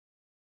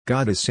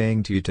God is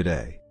saying to you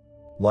today,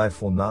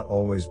 life will not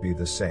always be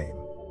the same.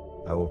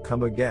 I will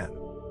come again.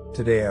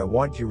 Today I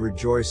want you to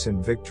rejoice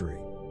in victory.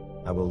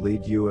 I will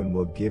lead you and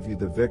will give you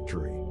the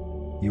victory.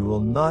 You will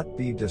not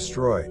be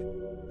destroyed.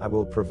 I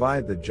will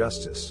provide the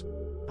justice.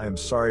 I am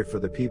sorry for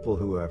the people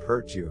who have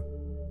hurt you.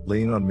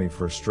 Lean on me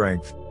for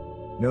strength.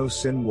 No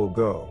sin will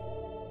go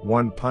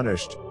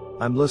unpunished.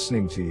 I'm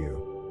listening to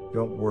you.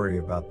 Don't worry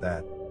about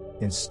that.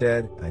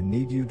 Instead, I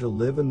need you to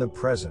live in the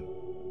present,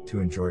 to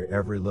enjoy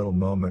every little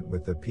moment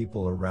with the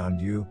people around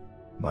you.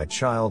 My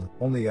child,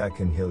 only I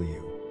can heal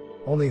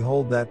you. Only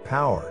hold that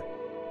power.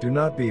 Do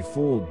not be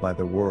fooled by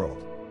the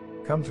world.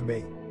 Come to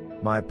me.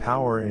 My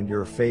power and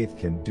your faith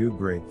can do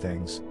great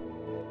things.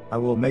 I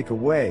will make a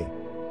way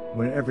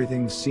when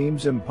everything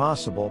seems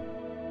impossible.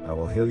 I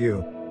will heal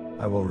you.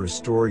 I will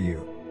restore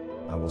you.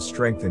 I will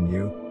strengthen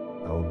you.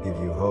 I will give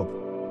you hope.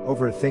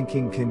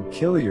 Overthinking can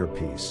kill your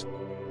peace.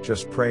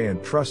 Just pray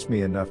and trust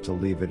me enough to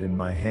leave it in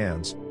my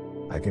hands.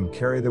 I can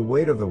carry the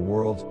weight of the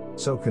world,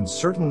 so can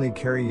certainly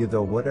carry you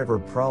though whatever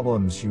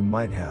problems you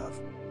might have.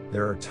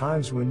 There are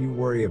times when you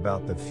worry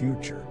about the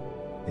future.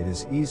 It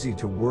is easy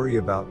to worry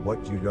about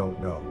what you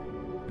don't know.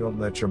 Don't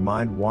let your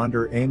mind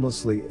wander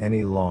aimlessly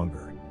any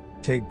longer.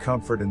 Take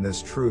comfort in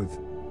this truth.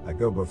 I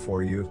go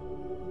before you,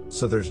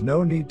 so there's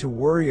no need to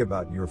worry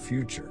about your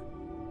future.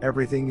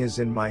 Everything is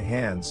in my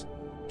hands.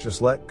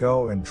 Just let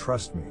go and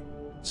trust me.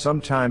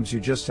 Sometimes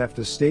you just have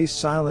to stay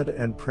silent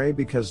and pray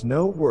because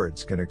no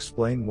words can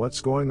explain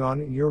what's going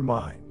on in your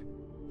mind.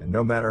 And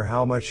no matter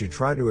how much you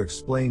try to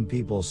explain,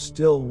 people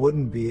still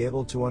wouldn't be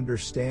able to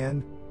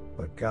understand,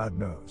 but God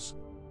knows.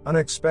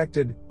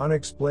 Unexpected,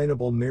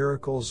 unexplainable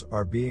miracles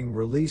are being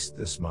released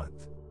this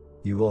month.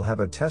 You will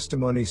have a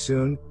testimony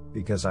soon,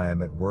 because I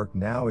am at work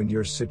now in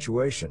your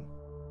situation.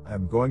 I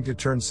am going to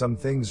turn some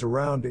things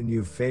around in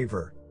your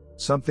favor.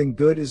 Something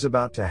good is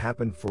about to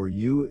happen for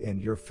you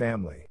and your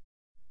family.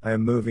 I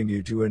am moving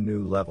you to a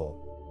new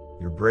level.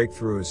 Your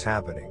breakthrough is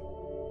happening.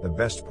 The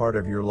best part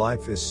of your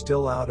life is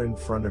still out in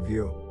front of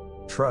you.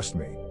 Trust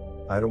me.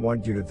 I don't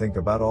want you to think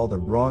about all the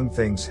wrong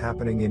things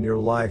happening in your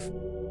life.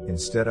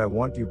 Instead, I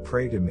want you to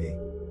pray to me.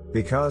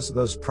 Because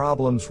those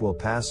problems will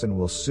pass and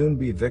will soon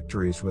be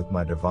victories with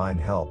my divine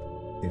help.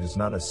 It is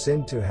not a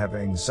sin to have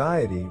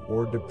anxiety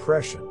or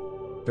depression.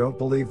 Don't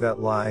believe that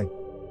lie.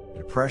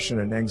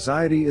 Depression and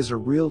anxiety is a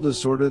real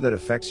disorder that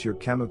affects your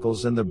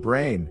chemicals in the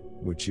brain,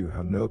 which you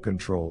have no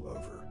control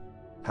over.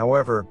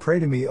 However, pray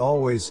to me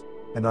always,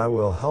 and I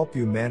will help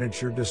you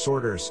manage your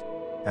disorders.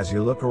 As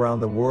you look around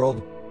the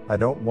world, I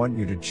don't want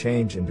you to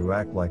change and to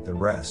act like the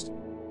rest.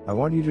 I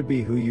want you to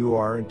be who you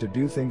are and to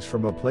do things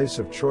from a place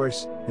of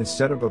choice,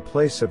 instead of a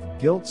place of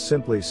guilt,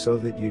 simply so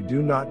that you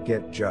do not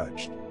get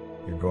judged.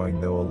 You're going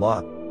through a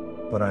lot,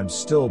 but I'm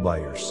still by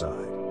your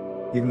side.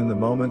 Even in the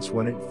moments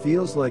when it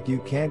feels like you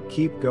can't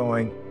keep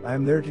going, I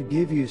am there to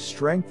give you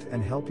strength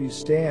and help you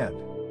stand.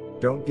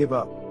 Don't give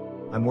up.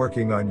 I'm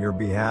working on your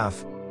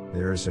behalf.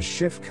 There is a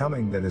shift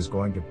coming that is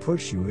going to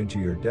push you into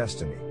your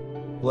destiny.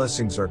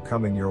 Blessings are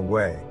coming your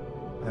way.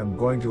 I am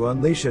going to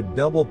unleash a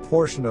double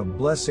portion of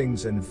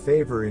blessings and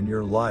favor in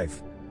your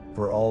life.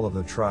 For all of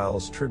the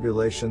trials,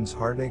 tribulations,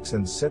 heartaches,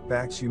 and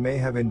setbacks you may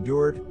have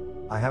endured,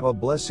 I have a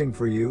blessing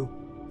for you.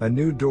 A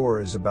new door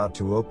is about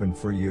to open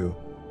for you.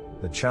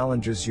 The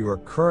challenges you are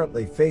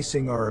currently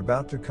facing are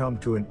about to come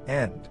to an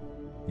end.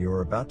 You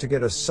are about to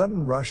get a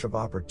sudden rush of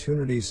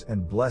opportunities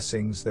and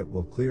blessings that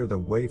will clear the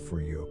way for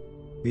you.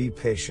 Be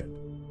patient.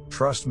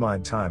 Trust my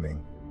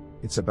timing.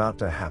 It's about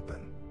to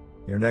happen.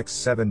 Your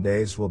next 7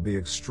 days will be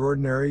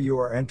extraordinary. You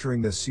are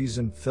entering the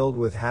season filled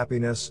with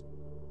happiness,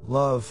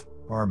 love,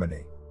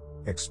 harmony.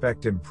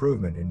 Expect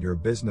improvement in your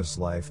business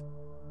life,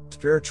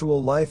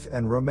 spiritual life,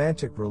 and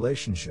romantic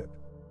relationship.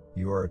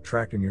 You are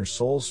attracting your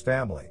soul's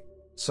family.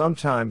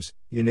 Sometimes,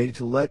 you need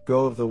to let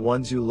go of the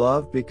ones you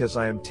love because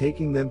I am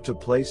taking them to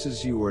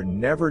places you were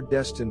never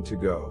destined to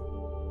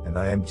go. And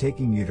I am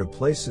taking you to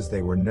places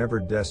they were never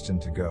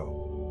destined to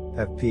go.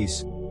 Have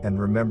peace, and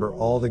remember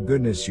all the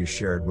goodness you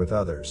shared with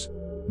others.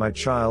 My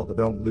child,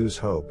 don't lose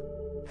hope.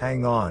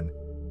 Hang on.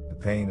 The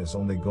pain is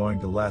only going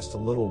to last a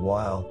little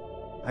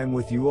while. I'm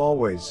with you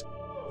always.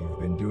 You've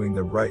been doing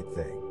the right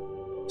thing.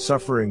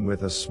 Suffering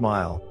with a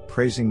smile,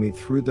 praising me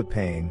through the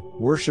pain,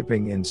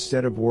 worshiping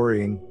instead of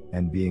worrying,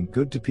 and being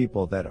good to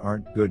people that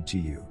aren't good to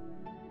you.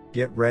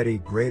 Get ready,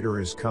 greater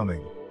is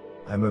coming.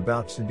 I'm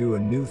about to do a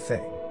new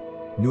thing.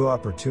 New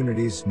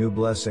opportunities, new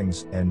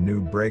blessings, and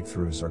new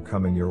breakthroughs are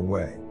coming your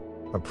way.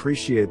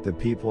 Appreciate the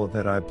people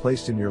that I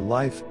placed in your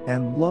life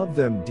and love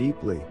them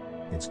deeply.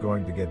 It's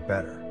going to get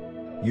better.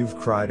 You've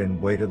cried and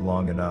waited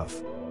long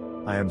enough.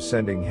 I am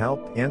sending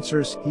help,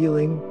 answers,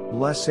 healing,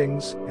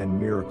 blessings, and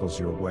miracles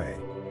your way.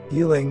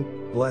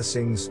 Healing,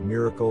 blessings,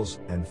 miracles,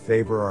 and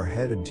favor are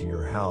headed to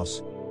your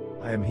house.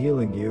 I am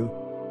healing you.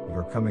 You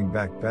are coming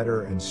back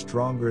better and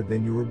stronger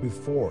than you were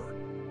before.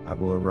 I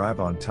will arrive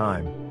on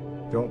time.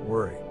 Don't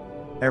worry.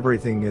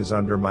 Everything is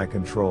under my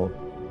control.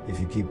 If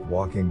you keep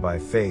walking by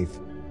faith,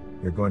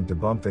 you're going to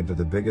bump into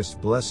the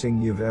biggest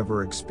blessing you've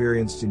ever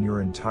experienced in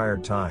your entire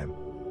time.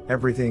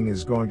 Everything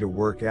is going to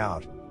work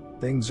out.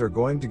 Things are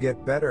going to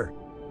get better.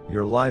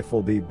 Your life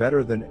will be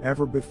better than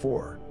ever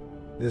before.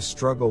 This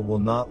struggle will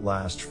not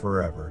last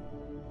forever.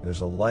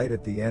 There's a light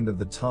at the end of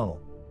the tunnel.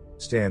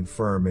 Stand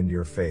firm in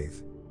your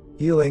faith.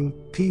 Healing,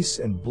 peace,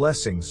 and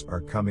blessings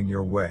are coming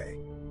your way.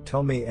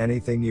 Tell me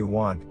anything you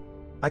want.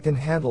 I can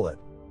handle it.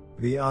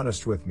 Be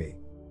honest with me.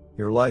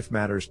 Your life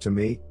matters to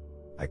me.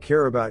 I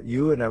care about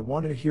you and I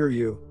want to hear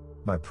you.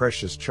 My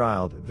precious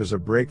child, there's a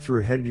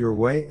breakthrough headed your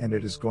way and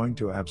it is going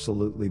to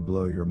absolutely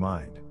blow your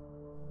mind.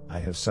 I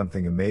have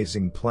something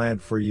amazing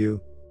planned for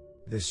you.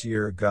 This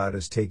year, God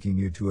is taking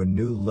you to a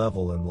new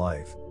level in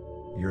life.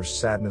 Your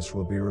sadness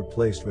will be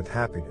replaced with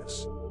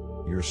happiness.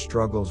 Your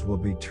struggles will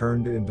be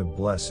turned into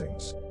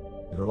blessings.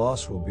 Your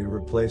loss will be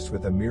replaced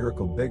with a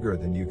miracle bigger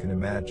than you can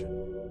imagine.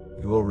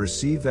 You will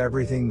receive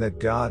everything that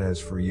God has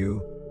for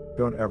you.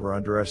 Don't ever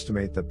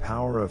underestimate the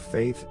power of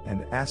faith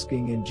and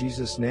asking in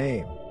Jesus'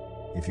 name.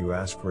 If you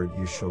ask for it,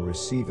 you shall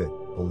receive it.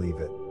 Believe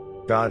it.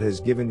 God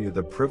has given you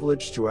the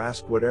privilege to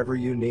ask whatever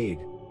you need.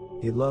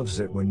 He loves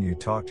it when you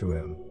talk to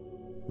Him.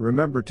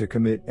 Remember to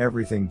commit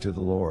everything to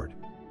the Lord.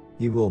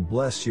 He will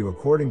bless you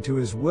according to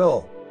His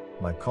will.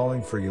 My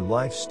calling for your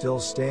life still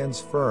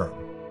stands firm.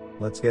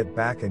 Let's get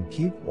back and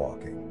keep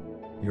walking.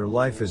 Your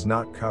life is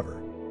not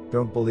covered.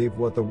 Don't believe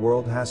what the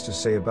world has to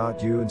say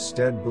about you.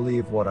 Instead,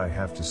 believe what I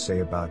have to say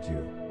about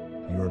you.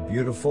 You are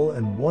beautiful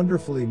and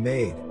wonderfully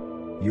made.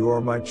 You are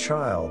my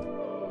child.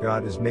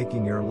 God is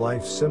making your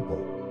life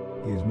simple.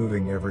 He is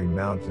moving every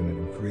mountain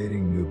and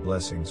creating new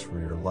blessings for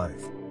your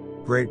life.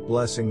 Great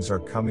blessings are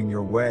coming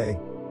your way.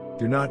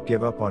 Do not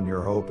give up on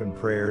your hope and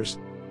prayers.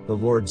 The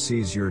Lord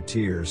sees your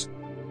tears.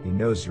 He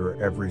knows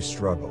your every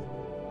struggle.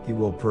 He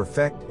will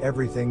perfect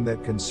everything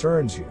that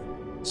concerns you.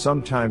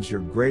 Sometimes your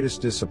greatest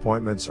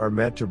disappointments are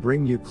meant to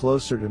bring you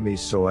closer to me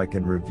so I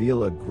can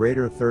reveal a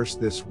greater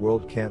thirst this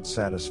world can't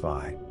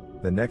satisfy.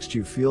 The next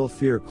you feel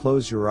fear,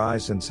 close your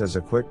eyes and says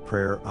a quick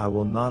prayer. I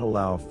will not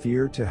allow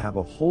fear to have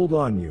a hold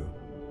on you.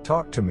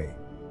 Talk to me.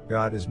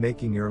 God is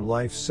making your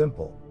life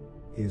simple.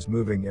 He is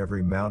moving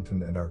every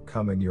mountain and are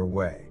coming your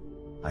way.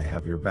 I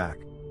have your back.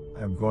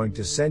 I am going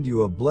to send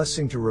you a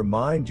blessing to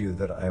remind you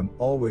that I am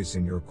always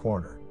in your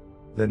corner.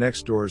 The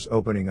next doors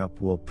opening up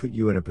will put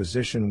you in a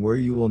position where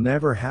you will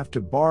never have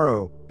to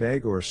borrow,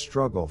 beg, or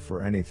struggle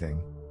for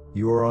anything.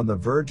 You are on the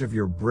verge of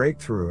your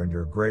breakthrough and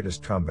your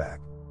greatest comeback.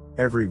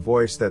 Every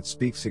voice that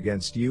speaks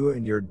against you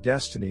and your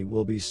destiny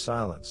will be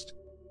silenced.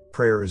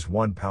 Prayer is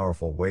one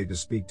powerful way to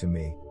speak to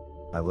me.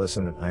 I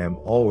listen and I am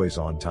always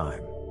on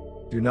time.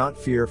 Do not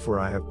fear, for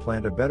I have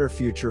planned a better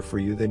future for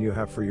you than you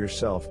have for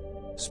yourself.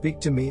 Speak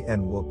to me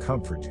and will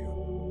comfort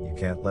you. You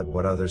can't let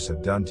what others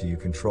have done to you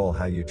control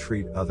how you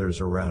treat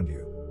others around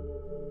you.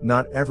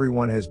 Not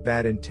everyone has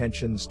bad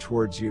intentions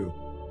towards you.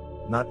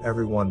 Not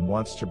everyone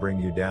wants to bring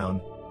you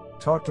down.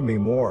 Talk to me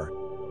more,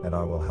 and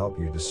I will help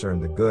you discern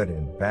the good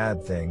and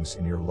bad things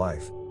in your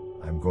life.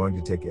 I'm going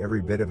to take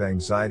every bit of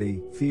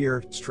anxiety,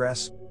 fear,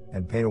 stress,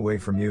 and pain away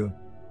from you,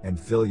 and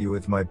fill you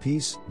with my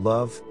peace,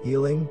 love,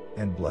 healing,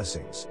 and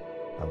blessings.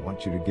 I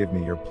want you to give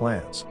me your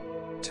plans.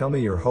 Tell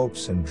me your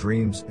hopes and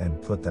dreams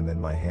and put them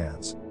in my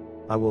hands.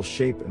 I will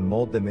shape and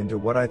mold them into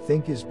what I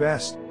think is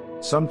best.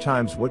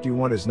 Sometimes what you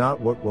want is not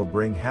what will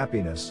bring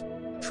happiness.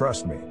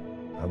 Trust me,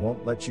 I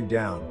won't let you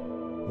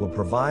down. We'll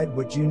provide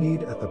what you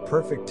need at the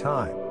perfect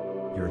time.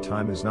 Your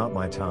time is not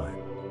my time.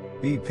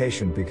 Be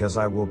patient because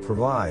I will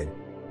provide.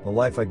 The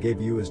life I gave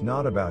you is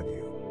not about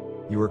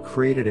you. You were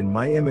created in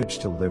my image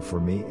to live for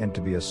me and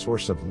to be a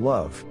source of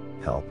love,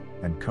 help,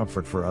 and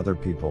comfort for other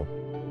people.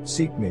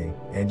 Seek me,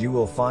 and you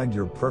will find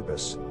your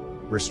purpose.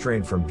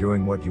 Refrain from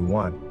doing what you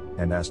want,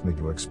 and ask me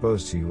to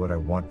expose to you what I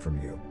want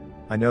from you.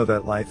 I know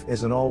that life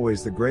isn't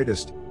always the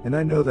greatest, and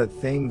I know that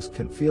things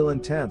can feel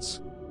intense.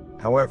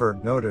 However,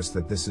 notice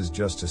that this is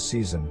just a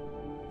season.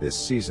 This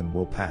season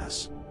will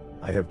pass.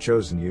 I have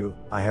chosen you,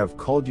 I have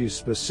called you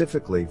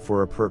specifically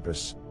for a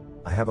purpose.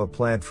 I have a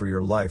plan for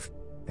your life,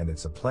 and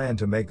it's a plan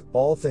to make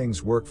all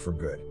things work for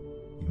good.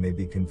 You may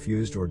be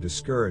confused or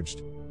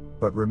discouraged,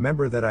 but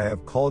remember that I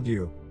have called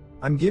you.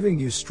 I'm giving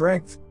you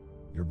strength.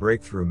 Your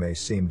breakthrough may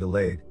seem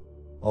delayed.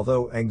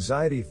 Although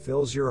anxiety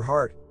fills your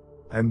heart,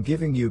 I'm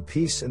giving you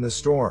peace in the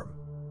storm.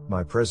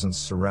 My presence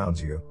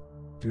surrounds you.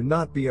 Do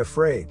not be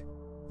afraid.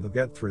 You'll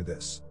get through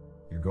this.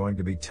 You're going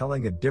to be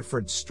telling a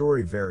different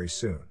story very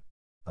soon.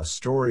 A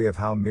story of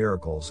how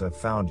miracles have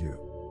found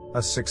you.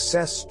 A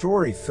success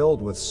story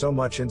filled with so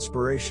much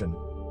inspiration.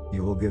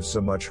 You will give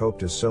so much hope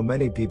to so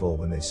many people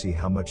when they see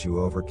how much you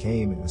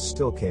overcame and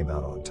still came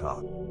out on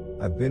top.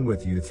 I've been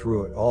with you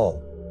through it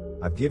all.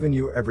 I've given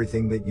you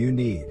everything that you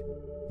need.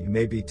 You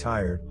may be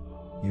tired.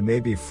 You may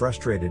be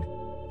frustrated,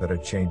 but a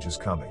change is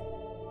coming.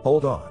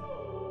 Hold on.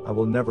 I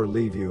will never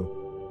leave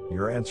you.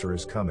 Your answer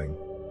is coming.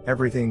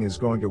 Everything is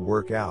going to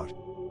work out.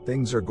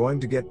 Things are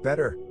going to get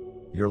better.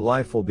 Your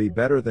life will be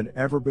better than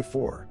ever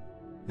before.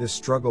 This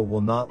struggle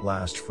will not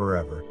last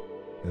forever.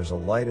 There's a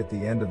light at the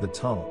end of the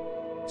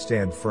tunnel.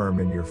 Stand firm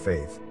in your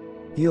faith.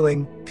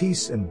 Healing,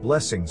 peace, and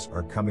blessings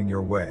are coming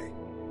your way.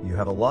 You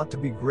have a lot to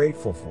be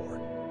grateful for.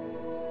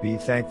 Be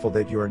thankful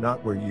that you are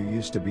not where you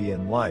used to be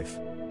in life.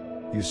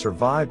 You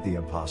survived the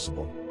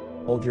impossible.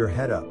 Hold your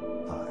head up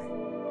high.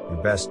 Your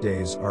best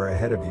days are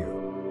ahead of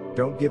you.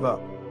 Don't give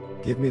up.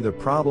 Give me the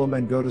problem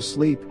and go to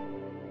sleep.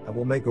 I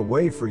will make a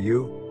way for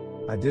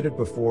you. I did it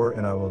before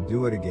and I will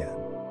do it again.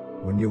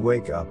 When you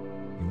wake up,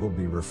 you will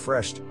be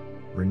refreshed,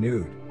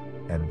 renewed,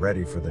 and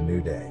ready for the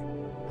new day.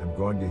 I'm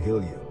going to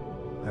heal you.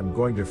 I'm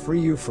going to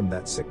free you from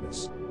that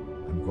sickness.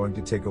 I'm going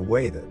to take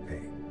away that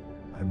pain.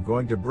 I'm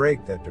going to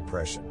break that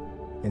depression.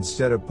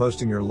 Instead of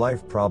posting your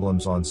life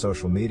problems on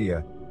social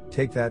media,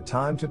 take that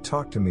time to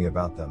talk to me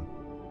about them.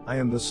 I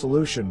am the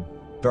solution.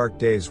 Dark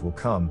days will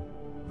come,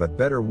 but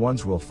better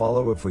ones will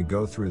follow if we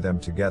go through them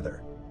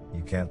together.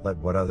 You can't let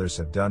what others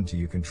have done to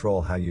you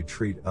control how you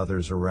treat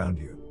others around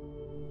you.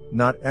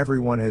 Not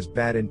everyone has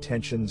bad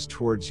intentions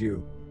towards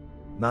you.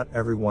 Not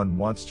everyone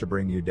wants to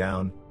bring you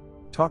down.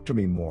 Talk to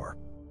me more,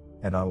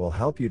 and I will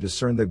help you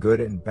discern the good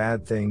and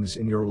bad things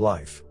in your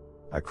life.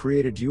 I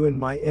created you in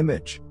my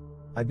image.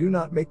 I do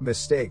not make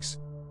mistakes.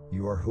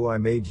 You are who I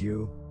made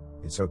you.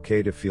 It's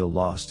okay to feel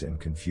lost and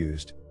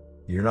confused.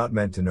 You're not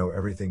meant to know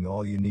everything.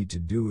 All you need to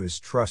do is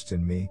trust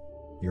in me.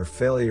 Your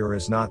failure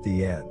is not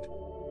the end.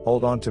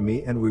 Hold on to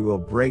me and we will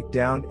break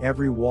down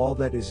every wall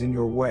that is in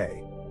your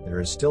way. There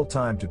is still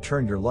time to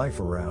turn your life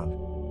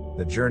around.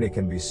 The journey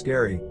can be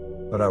scary,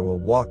 but I will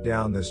walk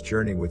down this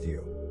journey with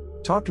you.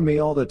 Talk to me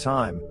all the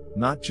time,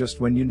 not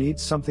just when you need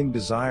something.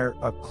 Desire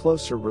a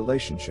closer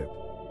relationship.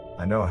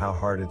 I know how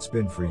hard it's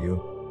been for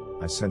you.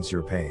 I sense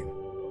your pain.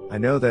 I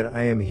know that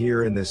I am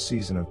here in this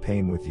season of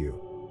pain with you.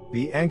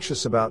 Be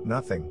anxious about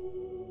nothing.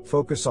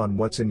 Focus on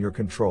what's in your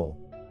control.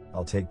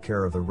 I'll take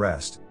care of the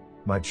rest.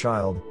 My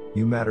child,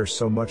 you matter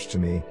so much to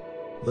me.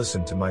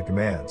 Listen to my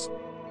commands.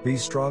 Be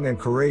strong and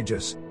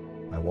courageous.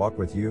 I walk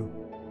with you.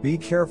 Be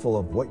careful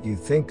of what you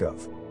think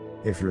of.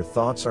 If your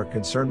thoughts are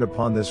concerned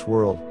upon this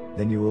world,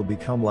 then you will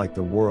become like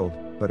the world,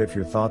 but if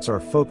your thoughts are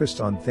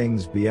focused on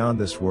things beyond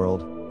this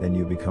world, then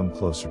you become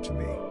closer to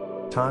me.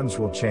 Times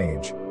will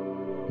change.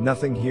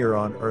 Nothing here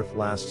on earth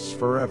lasts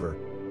forever.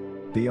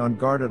 Be on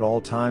guard at all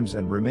times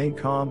and remain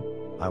calm.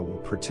 I will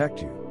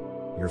protect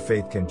you. Your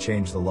faith can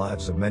change the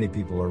lives of many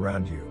people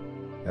around you.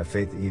 Have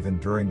faith even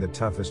during the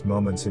toughest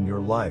moments in your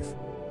life.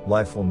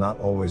 Life will not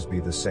always be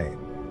the same.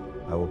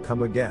 I will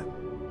come again.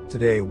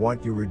 Today I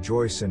want you to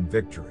rejoice in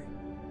victory.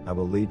 I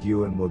will lead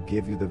you and will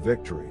give you the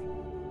victory.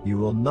 You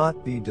will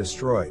not be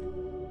destroyed.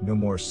 No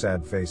more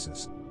sad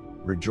faces.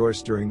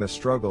 Rejoice during the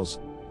struggles.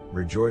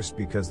 Rejoice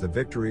because the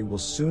victory will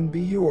soon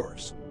be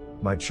yours.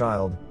 My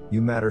child,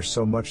 you matter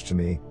so much to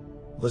me.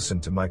 Listen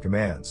to my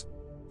commands.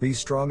 Be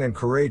strong and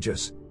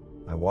courageous.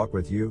 I walk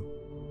with you.